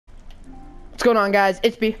What's going on, guys?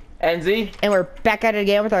 It's B and Z, and we're back at it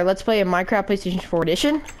again with our Let's Play of Minecraft PlayStation 4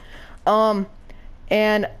 Edition.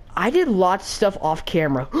 And I did lots of stuff off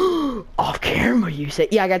camera. Off camera, you say?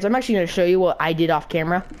 Yeah, guys, I'm actually gonna show you what I did off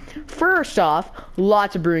camera. First off,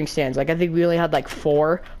 lots of brewing stands. Like, I think we only had like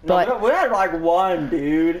 4, but no, we had like 1,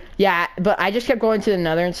 dude. yeah, but I just kept going to the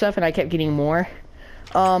nether and stuff, and I kept getting more.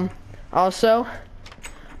 Also,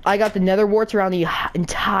 I got the nether warts around the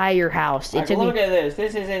entire house. Look at this.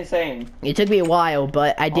 This is insane. It took me a while,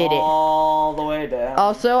 but I did it. All the way down.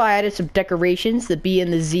 Also, I added some decorations, the B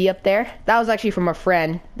and the Z up there. That was actually from a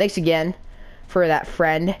friend. Thanks again for that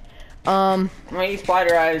friend. I'm eating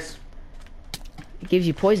spider eyes. It gives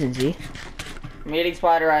you poison, Z. I'm eating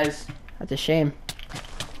spider eyes. That's a shame.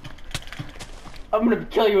 I'm gonna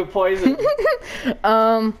kill you with poison.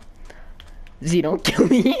 Z, don't kill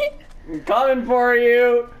me. I'm coming for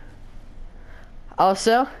you.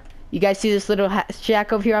 Also, you guys see this little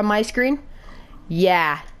shack over here on my screen?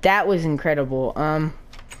 Yeah, that was incredible.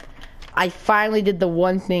 I finally did the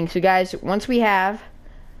one thing. So guys, once we're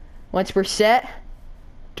set.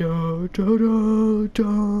 Hi,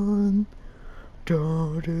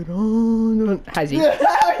 Z.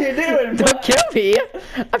 How you doing? Don't kill me.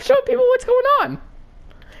 I'm showing people what's going on.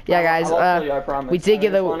 Yeah, guys. I won't kill you, I promise. We did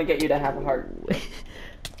get I want to get you to have a heart.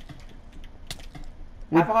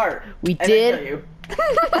 Have a heart. We and did. Then kill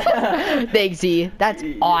you. Thanks, Z. That's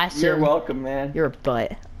awesome. You're welcome, man. You're a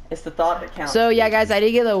butt. It's the thought that counts. So yeah, guys, I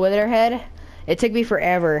did get the wither head. It took me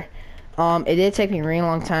forever. It did take me a really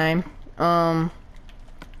long time. I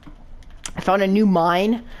found a new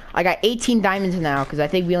mine. I got 18 diamonds now because I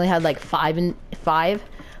think we only had like 5,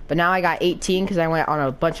 but now I got 18 because I went on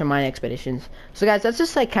a bunch of mine expeditions. So guys, that's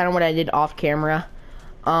just like kind of what I did off camera.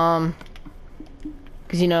 Because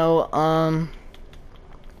you know,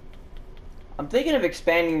 I'm thinking of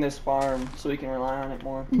expanding this farm so we can rely on it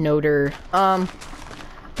more. Noter.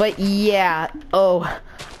 But yeah. Oh,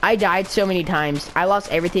 I died so many times. I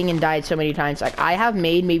lost everything and died so many times. Like, I have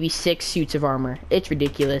made maybe 6 suits of armor. It's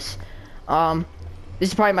ridiculous. This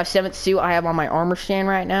is probably my 7th suit I have on my armor stand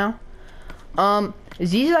right now.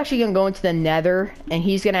 Z is actually gonna go into the nether, and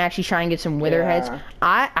he's gonna actually try and get some wither heads.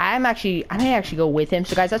 I may actually go with him.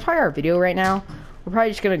 So guys, that's probably our video right now. We're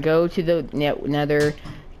probably just gonna go to the nether,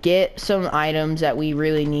 get some items that we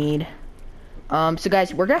really need. So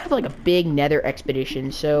guys, we're gonna have like a big nether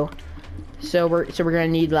expedition. So we're gonna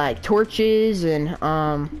need like torches and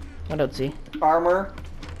what else? See? Armor.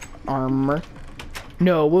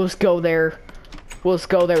 No, we'll just go there. We'll just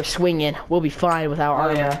go there swinging. We'll be fine without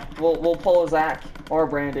armor. Yeah, we'll pull a Zach or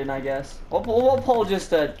Brandon, I guess. We'll pull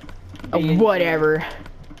just a whatever.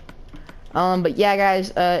 But yeah,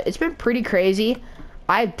 guys, it's been pretty crazy.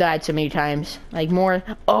 I've died so many times, like more.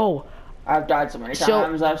 Oh, I've died so many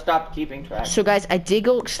times. I've stopped keeping track. So guys, I did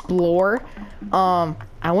go explore. I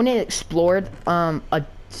went and explored a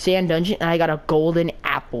sand dungeon, and I got a golden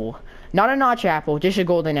apple. Not a notch apple, just a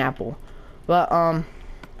golden apple. But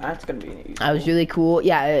that's gonna be useful. That was really cool.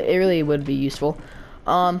 Yeah, it really would be useful.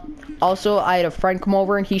 Also, I had a friend come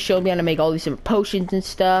over and he showed me how to make all these different potions and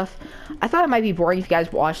stuff. I thought it might be boring if you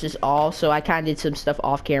guys watched this all, so I kind of did some stuff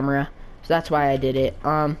off camera. So that's why I did it.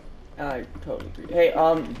 I totally agree. Hey,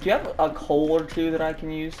 do you have a coal or 2 that I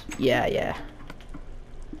can use? Yeah.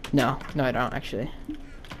 No, I don't actually.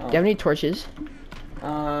 Oh. Do you have any torches?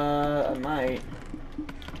 I might.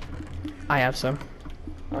 I have some.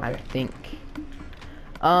 Okay. I think.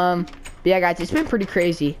 But yeah, guys, it's been pretty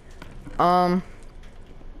crazy.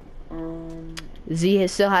 Z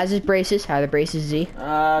still has his braces. How are the braces, Z?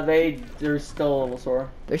 They're still a little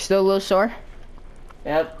sore. They're still a little sore?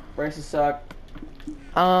 Yep, braces suck.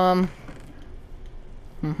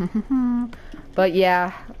 But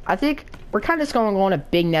yeah, I think we're kind of just going to go on a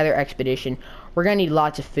big nether expedition. We're going to need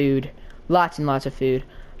lots of food. Lots and lots of food.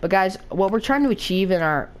 But guys, what we're trying to achieve in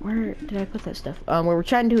our... Where did I put that stuff? What we're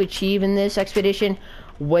trying to achieve in this expedition,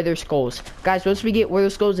 wither skulls. Guys, once we get wither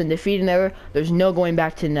skulls and defeat the nether, there's no going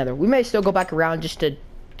back to the nether. We may still go back around just to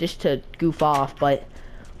goof off, but...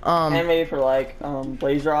 and maybe for like,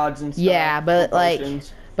 blaze rods and stuff. Yeah, but like...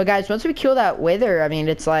 But guys, once we kill that wither, I mean,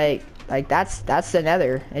 it's like that's the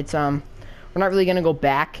nether. It's, we're not really gonna go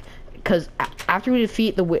back. Because after we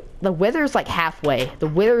defeat the wither is like halfway. The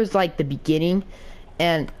wither is like the beginning.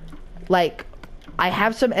 And like I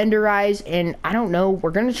have some ender eyes, and I don't know, we're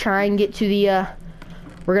gonna try and get to the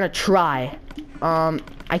we're gonna try.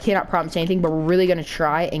 I cannot promise anything, but we're really gonna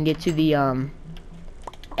try and get to the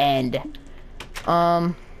end.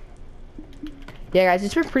 Yeah, guys,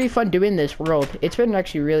 it's been pretty fun doing this world. It's been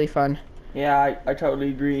actually really fun. Yeah, I totally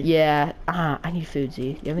agree. Yeah, I need food, Z.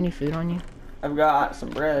 Do you have any food on you? I've got some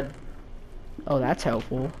bread. Oh, that's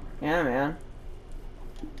helpful. Yeah, man.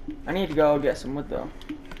 I need to go get some wood though.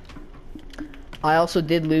 I also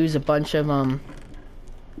did lose a bunch of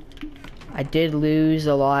I did lose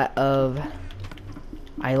a lot of.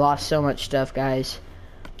 I lost so much stuff, guys.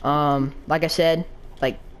 Like I said,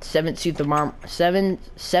 like seventh suit of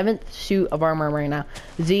armor right now.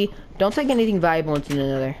 Z, don't take anything valuable into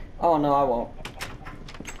another. Oh no, I won't.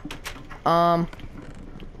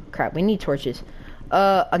 Crap, we need torches.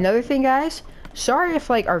 Another thing, guys. Sorry if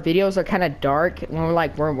like our videos are kind of dark when we're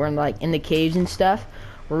like in the caves and stuff.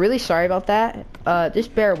 We're really sorry about that.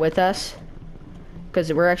 Just bear with us,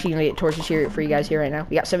 because we're actually gonna get torches here for you guys here right now.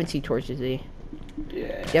 We got 17 torches, Z. Yeah. Do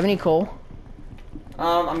you have any coal?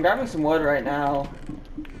 I'm grabbing some wood right now.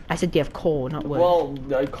 I said, do you have coal, not wood? Well,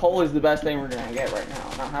 coal is the best thing we're gonna get right now.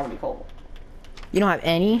 I don't have any coal. You don't have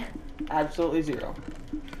any? Absolutely zero.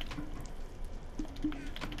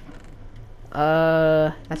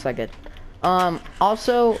 That's not good.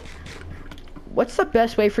 Also, what's the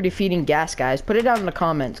best way for defeating gas, guys? Put it down in the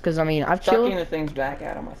comments, because I mean, I've Chucking killed. the things back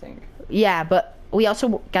at him, I think. Yeah, but we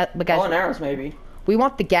also got, but guys. Oh, and arrows maybe. We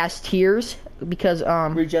want the gas tiers because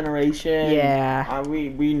regeneration. Yeah.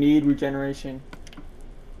 We need regeneration,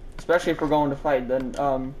 especially if we're going to fight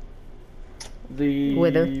the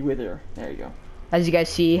wither. There you go. As you guys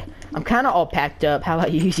see, I'm kind of all packed up. How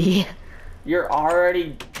about you, Z? You're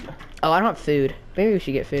already. Oh, I don't have food. Maybe we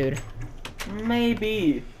should get food.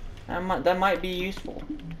 Maybe. That might be useful.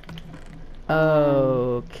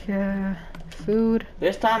 Okay. Food.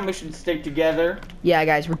 This time we should stick together. Yeah,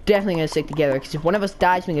 guys, we're definitely gonna stick together, because if one of us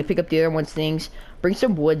dies, we can pick up the other one's things. Bring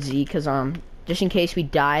some wood, Z, because just in case we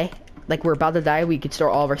die, like we're about to die, we could store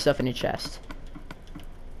all of our stuff in a chest.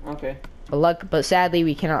 Okay. But sadly,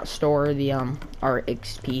 we cannot store the our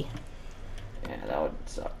XP. Yeah, that would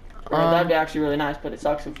suck. That'd be actually really nice, but it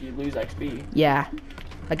sucks if you lose XP. Yeah.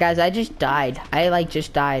 Like, guys, I just died. I like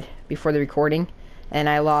just died before the recording, and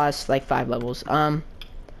I lost like 5 levels.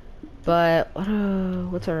 But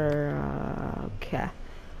what's our okay?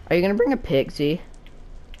 Are you gonna bring a pick, Z?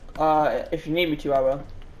 If you need me to, I will.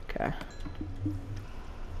 Okay.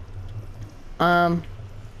 But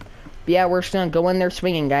yeah, we're just gonna go in there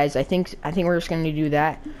swinging, guys. I think we're just gonna do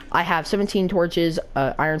that. I have 17 torches,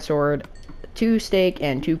 iron sword, 2 steak,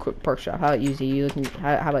 and 2 cooked pork chop. How about you, Z? You looking?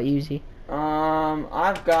 How about you, Z?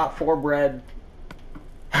 I've got 4 bread.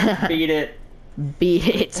 Beat it. Beat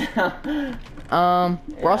it.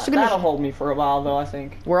 We're also gonna. That'll hold me for a while, though. I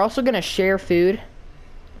think. We're also gonna share food.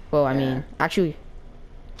 Well, I mean, actually,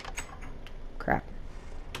 crap.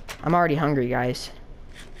 I'm already hungry, guys.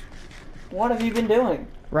 What have you been doing?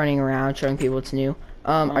 Running around, showing people what's new.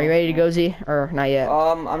 Are you ready to go, Z? Or not yet?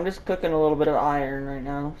 I'm just cooking a little bit of iron right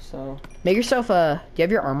now, so. Make yourself a. Do you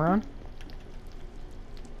have your armor on?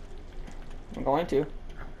 I'm going to.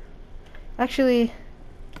 Actually.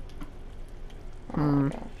 Oh my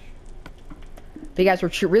gosh. But guys,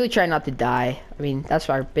 we're really trying not to die. I mean, that's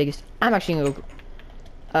our biggest. I'm actually gonna go.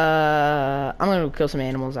 I'm gonna go kill some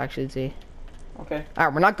animals. Actually, Z. Okay. All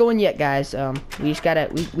right, we're not going yet, guys. We just gotta.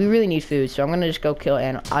 We really need food, so I'm gonna just go kill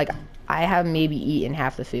animals. Like, I have maybe eaten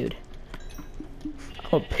half the food.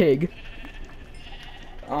 Oh, pig.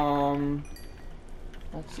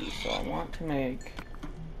 Let's see. So I want to make.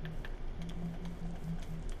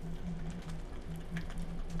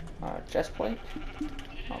 Chest plate.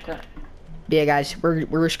 Oh crap. Yeah, guys,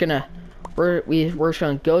 we're just gonna we're just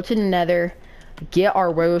gonna go to the Nether, get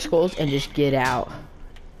our wither skulls, and just get out.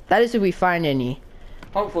 That is if we find any.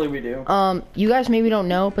 Hopefully we do. You guys maybe don't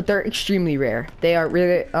know, but they're extremely rare. They are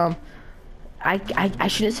really I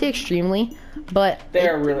shouldn't say extremely, but they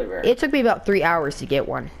are really rare. It took me about 3 hours to get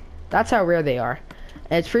one. That's how rare they are,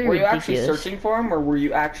 and it's pretty ridiculous. Were you actually searching for them, or were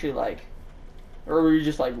you actually like, or were you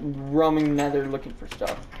just like roaming Nether looking for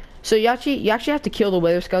stuff? So you actually have to kill the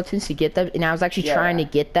wither skeletons to get them, and I was actually trying to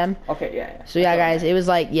get them. Okay, yeah. So yeah, guys, it was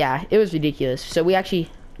like, yeah, it was ridiculous. So we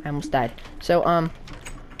actually, I almost died. So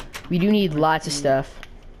we do need lots of stuff.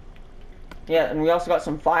 Yeah, and we also got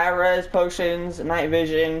some fire res potions, night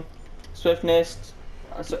vision, swiftness,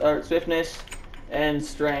 and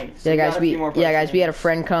strength. So yeah, guys, we had a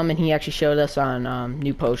friend come and he actually showed us on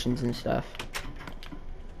new potions and stuff.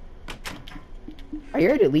 Are you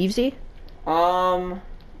ready to leave, Z?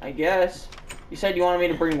 I guess. You said you wanted me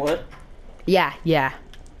to bring wood? Yeah. Okay.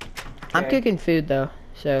 I'm cooking food though,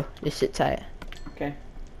 so just sit tight. Okay.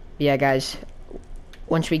 Yeah, guys.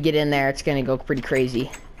 Once we get in there, it's gonna go pretty crazy.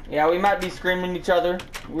 Yeah, we might be screaming at each other.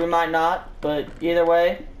 We might not, but either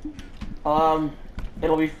way,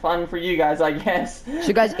 it'll be fun for you guys, I guess.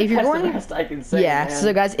 So guys, if you're going, the best I can say, yeah. man.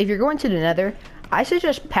 So guys, if you're going to the Nether, I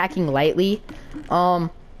suggest packing lightly,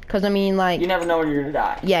 Cause I mean, like, You never know when you're gonna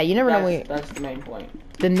die. yeah, you never know when. That's the main point.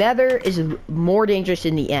 The Nether is more dangerous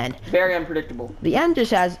in the end. Very unpredictable. The end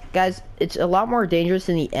just has, guys, it's a lot more dangerous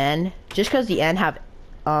than the end. Just because the end has,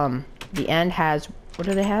 what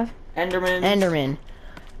do they have? Enderman. Enderman.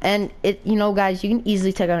 And it, you know, guys, you can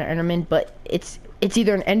easily take out an Enderman, but it's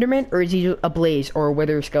either an Enderman or it's either a blaze or a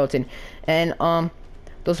wither skeleton. And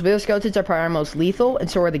those wither skeletons are probably most lethal,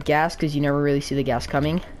 and so are the gas, because you never really see the gas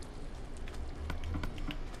coming.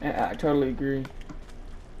 Yeah, I totally agree.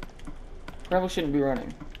 Probably shouldn't be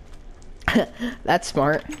running. That's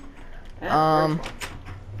smart. Yeah,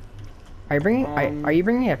 are you bringing are you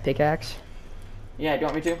bringing a pickaxe? Yeah, do you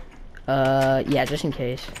want me to? Yeah, just in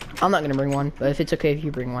case. I'm not gonna bring one, but if it's okay if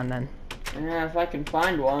you bring one, then. Yeah, if I can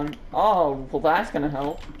find one. Oh, well, that's gonna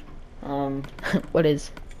help. What is?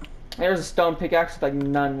 There's a stone pickaxe with like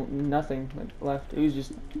nothing like, left. It was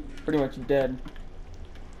just pretty much dead.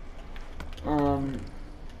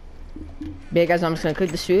 Yeah, guys, I'm just gonna cook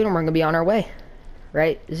this food and we're gonna be on our way,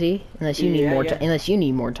 right, Z? Unless you need more time. Unless you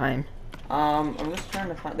need more time. I'm just trying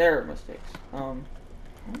to find. There are mistakes. I don't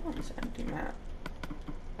want this empty map.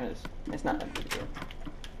 It's not empty.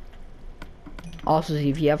 Also, Z,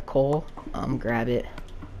 if you have coal, grab it.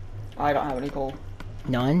 I don't have any coal.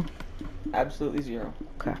 None. Absolutely zero.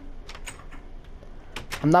 Okay.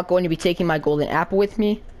 I'm not going to be taking my golden apple with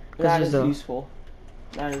me. That is useful.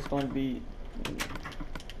 That is going to be.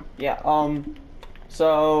 Yeah.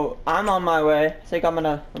 So I'm on my way. I think I'm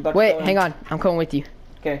about to wait. go Hang on. I'm coming with you.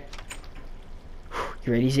 Okay.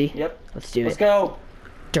 You ready, Z? Yep. Let's do it. Let's go.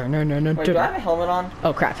 Wait, do I have a helmet on?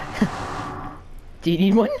 Oh crap. Do you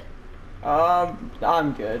need one?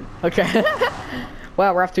 I'm good. Okay.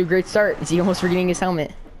 Wow, we're off to a great start. Z almost forgetting his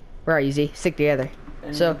helmet. Where are you, Z? Stick together.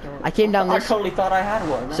 And So I came down this. I totally thought I had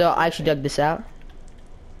one. So I actually dug this out.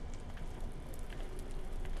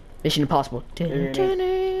 Mission Impossible.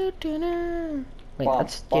 Wait,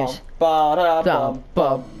 that's James.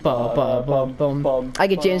 I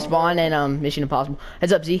get James Bond and Mission Impossible.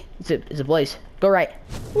 Heads up, Z. It's a blaze. Go right.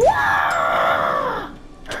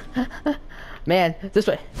 Man, this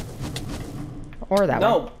way. Or that way.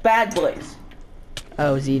 No, bad blaze.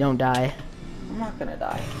 Oh, Z, don't die. I'm not gonna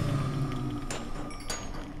die.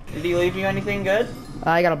 Did he leave you anything good?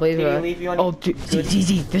 I got a blaze. Did he leave you anything? Oh, dude,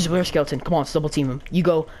 Z. There's a rare skeleton. Come on, let's double team him. You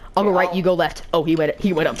go. I'll go right. You go left. Oh, he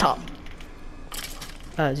went up top.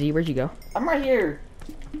 Z, where'd you go? I'm right here.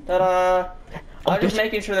 I'm just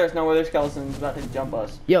making sure there's no other skeletons about to jump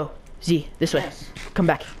us. Yo, Z, this way. Yes. Come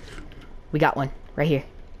back. We got one right here.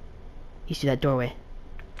 He's through that doorway.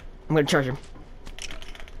 I'm gonna charge him.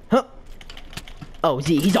 Huh. Oh,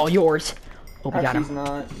 Z, he's all yours. Oh, we got him. He's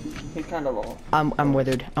not. He's kind of low. I'm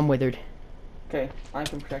withered. I'm withered. Okay, I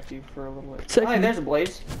can protect you for a little bit. So oh, there's a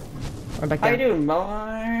blaze. Run back How down. you doing,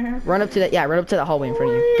 boy? Run up to that. Yeah, run up to that hallway in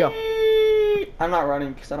front of you. Go. I'm not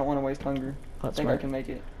running because I don't want to waste hunger. Oh, I think I can make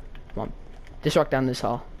it. Come on. Just walk down this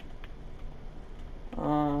hall.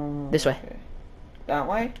 This way. Okay. That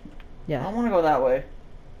way? Yeah. I want to go that way.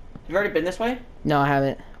 You've already been this way? No, I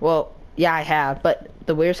haven't. Well, yeah, I have, but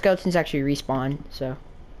the weird skeletons actually respawn. So.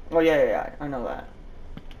 Oh yeah, I know that.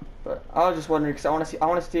 But I was just wondering because I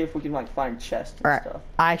want to see if we can like find chests and stuff.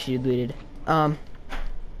 I actually looted. Let's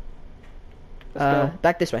go.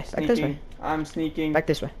 Back this way. Back this way. I'm sneaking. Back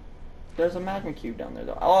this way. There's a magma cube down there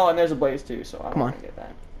though. Oh, and there's a blaze too, so I don't want to get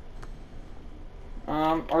that.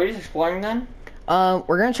 Are we just exploring then?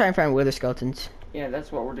 We're gonna try and find wither skeletons. Yeah,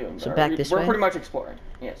 that's what we're doing. So back this way? We're pretty much exploring.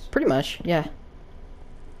 Yes. Pretty much, yeah.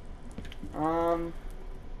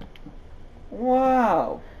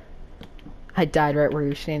 Wow. I died right where you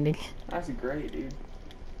were standing. That's great, dude.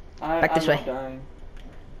 Back this way. Dying.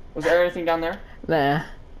 Was there anything down there? Nah.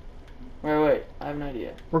 Wait. I have an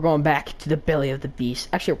idea. We're going back to the belly of the beast.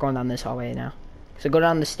 Actually, we're going down this hallway now. So go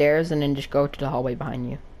down the stairs and then just go to the hallway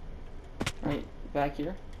behind you. Right, back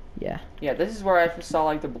here? Yeah. Yeah, this is where I saw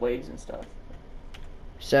like the blades and stuff.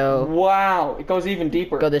 So. Wow, it goes even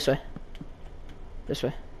deeper. Go this way. This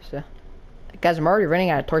way. So. Guys, I'm already running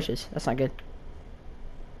out of torches. That's not good.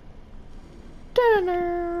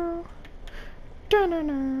 No.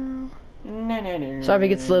 Sorry if it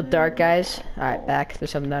gets a little dark, guys. Alright, back.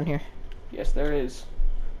 There's something down here. Yes, there is.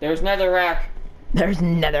 There's nether rack. There's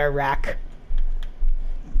nether rack.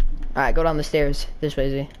 Alright, go down the stairs. This way,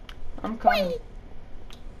 Z. I'm coming.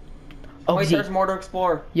 Oh, wait, Z. there's more to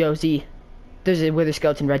explore. Yo, Z. There's a wither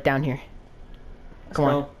skeleton right down here. Come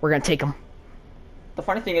on. We're gonna take him. The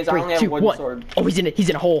funny thing is, 3, I only have 2, a wooden 1. sword. Oh, he's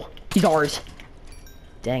in a hole. He's ours.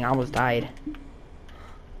 Dang, I almost died.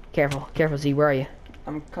 Careful, Z. Where are you?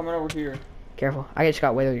 I'm coming over here. Careful. I just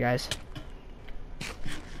got withered, guys.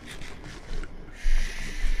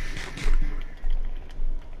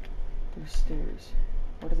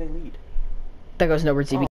 That goes nowhere, ZB.